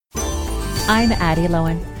I'm Addie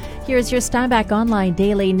Lowen. Here's your Steinbach Online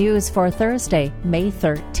Daily News for Thursday, May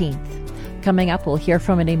 13th. Coming up, we'll hear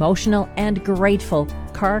from an emotional and grateful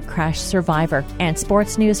car crash survivor, and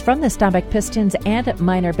sports news from the Steinbach Pistons and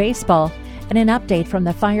minor baseball, and an update from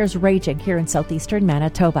the fires raging here in southeastern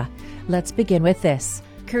Manitoba. Let's begin with this.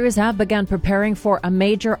 Crews have begun preparing for a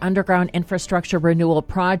major underground infrastructure renewal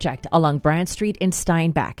project along Brant Street in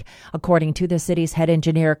Steinbach. According to the city's head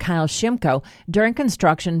engineer, Kyle Shimko, during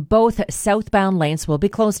construction, both southbound lanes will be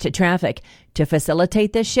closed to traffic. To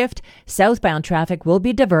facilitate this shift, southbound traffic will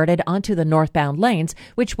be diverted onto the northbound lanes,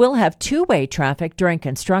 which will have two-way traffic during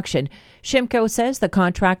construction. Shimko says the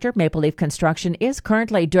contractor, Maple Leaf Construction, is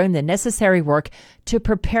currently doing the necessary work to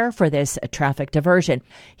prepare for this traffic diversion.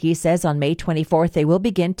 He says on May 24th, they will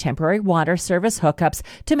begin temporary water service hookups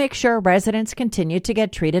to make sure residents continue to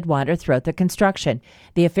get treated water throughout the construction.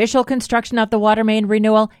 The official construction of the water main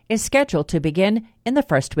renewal is scheduled to begin in the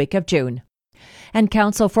first week of June. And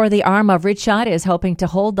counsel for the arm of Richard is hoping to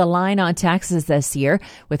hold the line on taxes this year.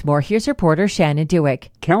 With more, here's reporter Shannon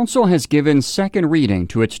Dewick. Council has given second reading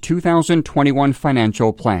to its 2021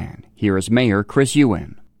 financial plan. Here is Mayor Chris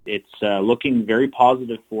Ewan. It's looking very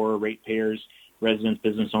positive for ratepayers, residents,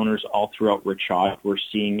 business owners all throughout Richard. We're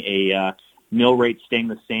seeing a mill rate staying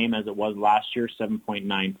the same as it was last year,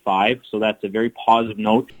 7.95. So that's a very positive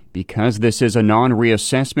note. Because this is a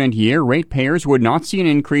non-reassessment year, ratepayers would not see an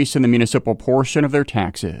increase in the municipal portion of their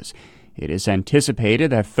taxes. It is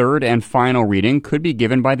anticipated that third and final reading could be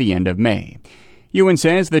given by the end of May. Ewan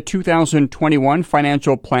says the 2021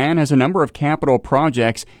 financial plan has a number of capital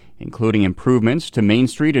projects, including improvements to Main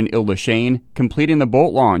Street in Ile-des-Chênes, completing the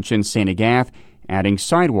boat launch in St. Agathe, adding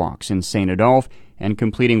sidewalks in St. Adolphe, and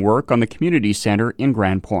completing work on the community center in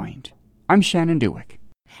Grand Point. I'm Shannon Dewick.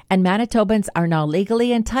 And Manitobans are now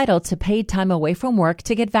legally entitled to paid time away from work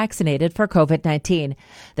to get vaccinated for COVID-19.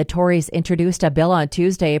 The Tories introduced a bill on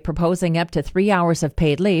Tuesday proposing up to 3 hours of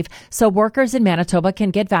paid leave so workers in Manitoba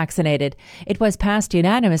can get vaccinated. It was passed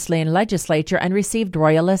unanimously in legislature and received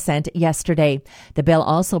royal assent yesterday. The bill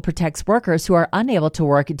also protects workers who are unable to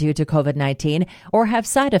work due to COVID-19 or have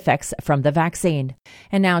side effects from the vaccine.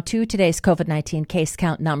 And now to today's COVID-19 case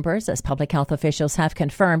count numbers. As public health officials have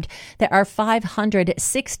confirmed, there are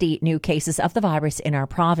 560 new cases of the virus in our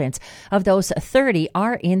province. Of those, 30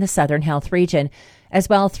 are in the Southern Health region. As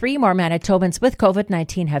well, 3 more Manitobans with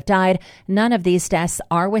COVID-19 have died. None of these deaths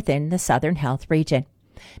are within the Southern Health region.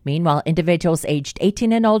 Meanwhile, individuals aged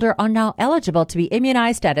 18 and older are now eligible to be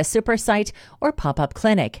immunized at a super site or pop-up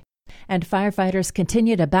clinic. And firefighters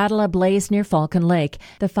continue to battle a blaze near Falcon Lake.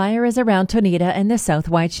 The fire is around Tonita in the South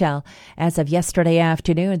Whiteshell. As of yesterday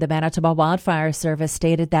afternoon, the Manitoba Wildfire Service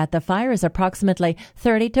stated that the fire is approximately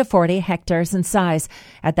 30 to 40 hectares in size.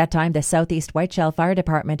 At that time, the Southeast Whiteshell Fire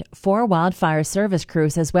Department, 4 wildfire service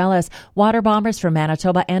crews, as well as water bombers from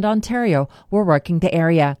Manitoba and Ontario were working the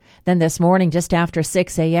area. Then this morning, just after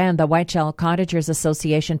 6 a.m., the Whiteshell Cottagers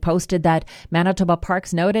Association posted that Manitoba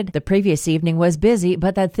Parks noted the previous evening was busy,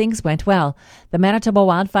 but that things went well. The Manitoba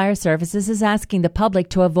Wildfire Services is asking the public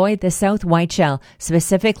to avoid the South Whiteshell,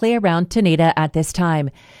 specifically around Tonita at this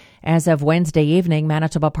time. As of Wednesday evening,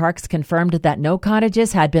 Manitoba Parks confirmed that no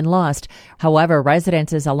cottages had been lost. However,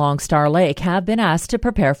 residences along Star Lake have been asked to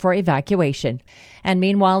prepare for evacuation. And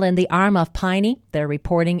meanwhile, in the arm of Piney, they're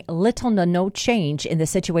reporting little to no change in the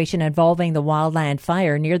situation involving the wildland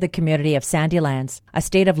fire near the community of Sandylands. A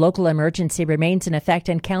state of local emergency remains in effect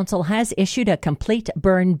and council has issued a complete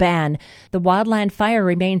burn ban. The wildland fire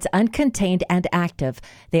remains uncontained and active.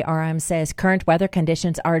 The RM says current weather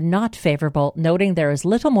conditions are not favorable, noting there is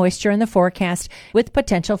little moisture in the forecast with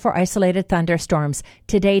potential for isolated thunderstorms.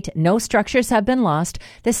 To date, no structures have been lost.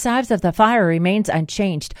 The size of the fire remains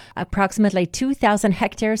unchanged. Approximately 2,000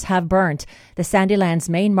 hectares have burnt. The Sandylands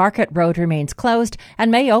Main Market Road remains closed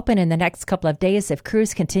and may open in the next couple of days if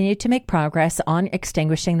crews continue to make progress on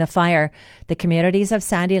extinguishing the fire. The communities of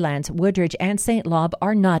Sandylands, Woodridge, and St. Lob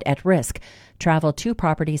are not at risk. Travel to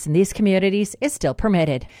properties in these communities is still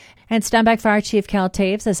permitted. And Steinbach Fire Chief Cal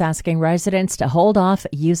Taves is asking residents to hold off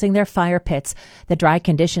using their fire pits. The dry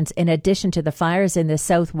conditions, in addition to the fires in the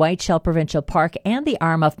South Whiteshell Provincial Park and the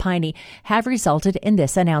arm of Piney, have resulted in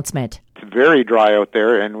this announcement. It's very dry out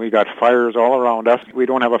there, and we got fires all around us. We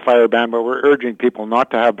don't have a fire ban, but we're urging people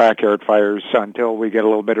not to have backyard fires until we get a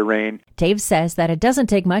little bit of rain. Taves says that it doesn't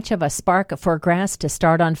take much of a spark for grass to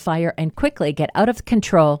start on fire and quickly get out of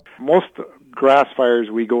control. Most grass fires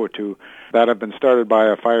we go to that have been started by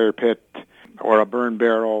a fire pit or a burn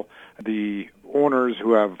barrel, the owners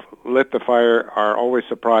who have lit the fire are always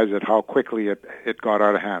surprised at how quickly it got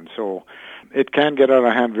out of hand. So it can get out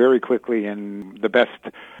of hand very quickly, and the best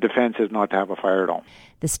defense is not to have a fire at all.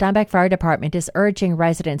 The Steinbach Fire Department is urging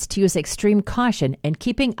residents to use extreme caution in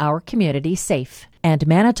keeping our community safe. And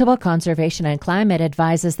Manitoba Conservation and Climate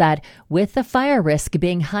advises that with the fire risk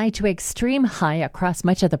being high to extreme high across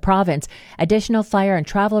much of the province, additional fire and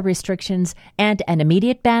travel restrictions and an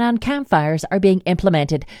immediate ban on campfires are being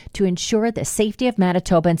implemented to ensure the safety of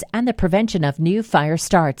Manitobans and the prevention of new fire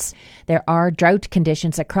starts. There are drought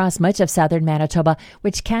conditions across much of southern Manitoba,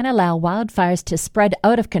 which can allow wildfires to spread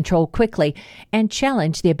out of control quickly and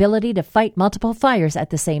challenge the ability to fight multiple fires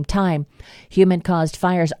at the same time. Human-caused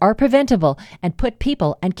fires are preventable and put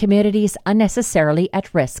people and communities unnecessarily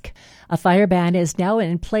at risk. A fire ban is now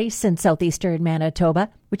in place in southeastern Manitoba,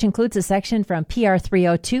 which includes a section from PR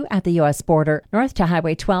 302 at the U.S. border, north to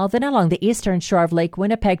Highway 12 and along the eastern shore of Lake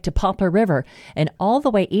Winnipeg to Poplar River, and all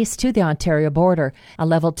the way east to the Ontario border. A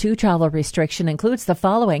Level 2 travel restriction includes the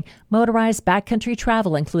following. Motorized backcountry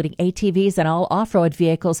travel, including ATVs and all off-road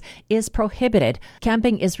vehicles, is prohibited.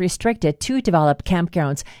 Camping is restricted to developed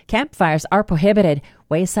campgrounds. Campfires are prohibited.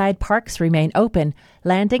 Wayside parks remain open.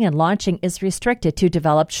 Landing and launching is restricted to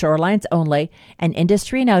developed shorelines only, and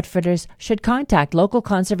industry and outfitters should contact local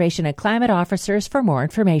conservation and climate officers for more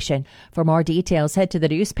information. For more details, head to the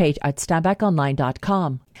news page at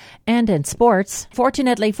steinbachonline.com. And in sports,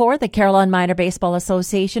 fortunately for the Carillon Minor Baseball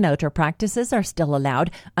Association, outdoor practices are still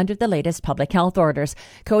allowed under the latest public health orders.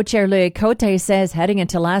 Co-chair Louis Cote says heading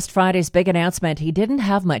into last Friday's big announcement, he didn't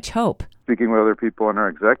have much hope. Speaking with other people in our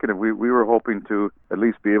executive, we were hoping to at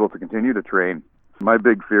least be able to continue to train. My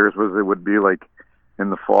big fears was it would be like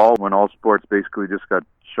in the fall when all sports basically just got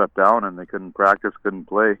shut down and they couldn't practice, couldn't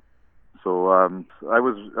play. So I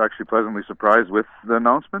was actually pleasantly surprised with the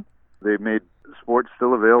announcement. They made sports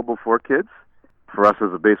still available for kids. For us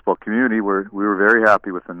as a baseball community, we were very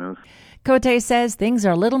happy with the news. Cote says things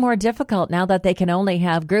are a little more difficult now that they can only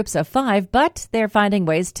have groups of 5, but they're finding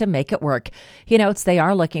ways to make it work. He notes they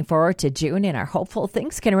are looking forward to June and are hopeful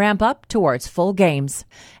things can ramp up towards full games.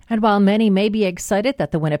 And while many may be excited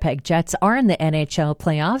that the Winnipeg Jets are in the NHL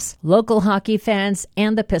playoffs, local hockey fans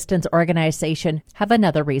and the Pistons organization have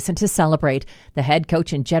another reason to celebrate. The head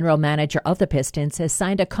coach and general manager of the Pistons has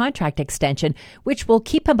signed a contract extension, which will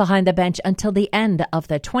keep him behind the bench until the end of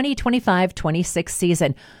the 2025-26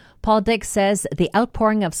 season. Paul Dick says the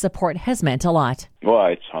outpouring of support has meant a lot. Well,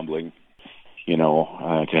 it's humbling,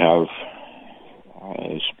 to have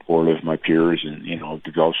support of my peers and,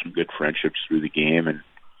 develop some good friendships through the game, and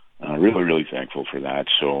really, really thankful for that.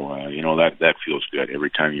 So, that feels good.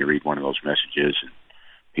 Every time you read one of those messages and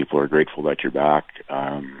people are grateful that you're back,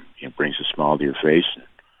 it brings a smile to your face and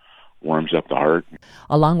warms up the heart.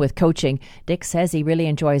 Along with coaching, Dick says he really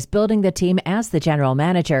enjoys building the team as the general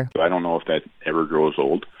manager. I don't know if that ever grows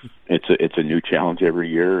old. It's a new challenge every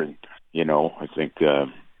year, and I think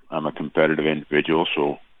I'm a competitive individual,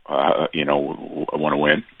 so I want to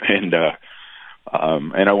win, and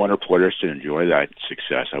I want our players to enjoy that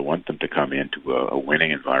success. I want them to come into a winning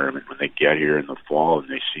environment when they get here in the fall and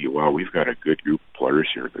they see, wow, we've got a good group of players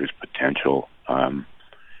here. There's potential.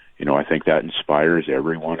 I think that inspires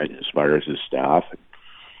everyone. It inspires the staff.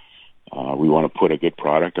 We want to put a good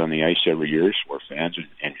product on the ice every year so our fans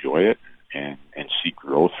enjoy it and see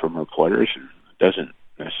growth from our players. And it doesn't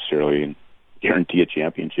necessarily guarantee a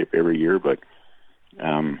championship every year, but,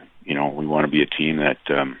 we want to be a team that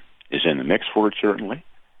is in the mix for it, certainly.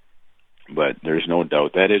 But there's no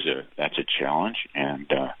doubt that's a challenge.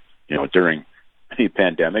 And, during the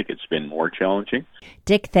pandemic, it's been more challenging.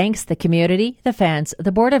 Dick thanks the community, the fans,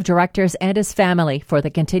 the board of directors, and his family for the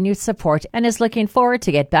continued support and is looking forward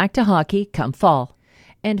to get back to hockey come fall.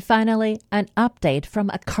 And finally, an update from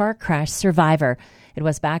a car crash survivor. It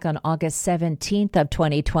was back on August 17th of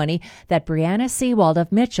 2020 that Brianna Seawald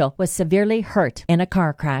of Mitchell was severely hurt in a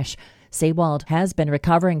car crash. Seawald has been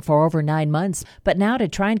recovering for over 9 months, but now to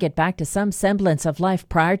try and get back to some semblance of life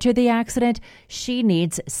prior to the accident, she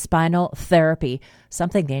needs spinal therapy,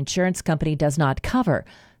 something the insurance company does not cover.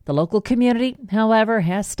 The local community, however,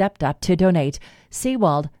 has stepped up to donate.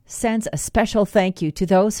 Seawald sends a special thank you to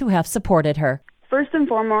those who have supported her. First and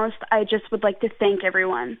foremost, I just would like to thank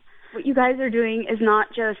everyone. What you guys are doing is not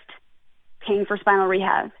just paying for spinal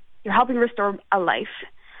rehab. You're helping restore a life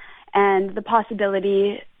and the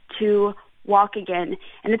possibility to walk again.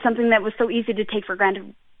 And it's something that was so easy to take for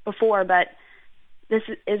granted before, but this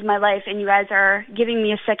is my life, and you guys are giving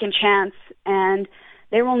me a second chance, and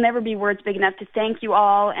there will never be words big enough to thank you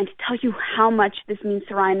all and to tell you how much this means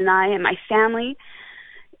to Ryan and I and my family.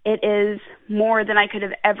 It is more than I could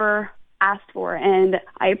have ever asked for, and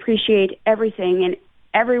I appreciate everything and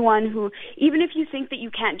everyone who, even if you think that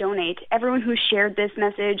you can't donate, everyone who shared this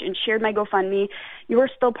message and shared my GoFundMe, you are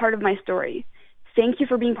still part of my story. Thank you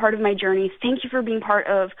for being part of my journey. Thank you for being part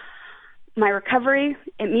of my recovery.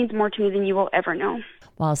 It means more to me than you will ever know.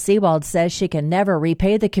 While Sewald says she can never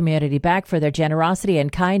repay the community back for their generosity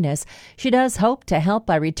and kindness, she does hope to help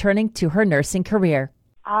by returning to her nursing career.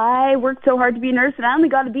 I worked so hard to be a nurse, and I only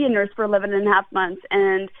got to be a nurse for 11 and a half months,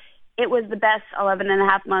 and it was the best 11 and a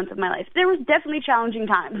half months of my life. There was definitely challenging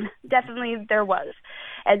times. Definitely there was,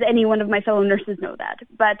 as any one of my fellow nurses know that.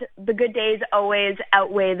 But the good days always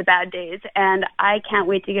outweigh the bad days, and I can't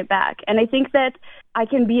wait to get back. And I think that I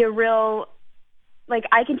can be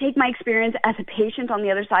I can take my experience as a patient on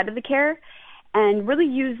the other side of the care and really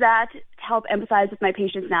use that to help empathize with my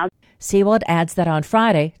patients now. Sewald adds that on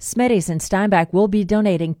Friday, Smitty's in Steinbach will be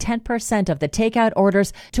donating 10% of the takeout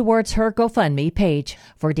orders towards her GoFundMe page.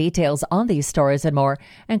 For details on these stories and more,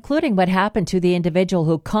 including what happened to the individual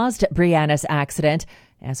who caused Brianna's accident,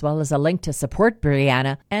 as well as a link to support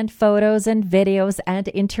Brianna, and photos and videos and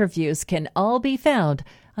interviews can all be found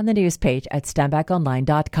on the news page at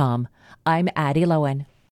steinbachonline.com. I'm Addie Lowen.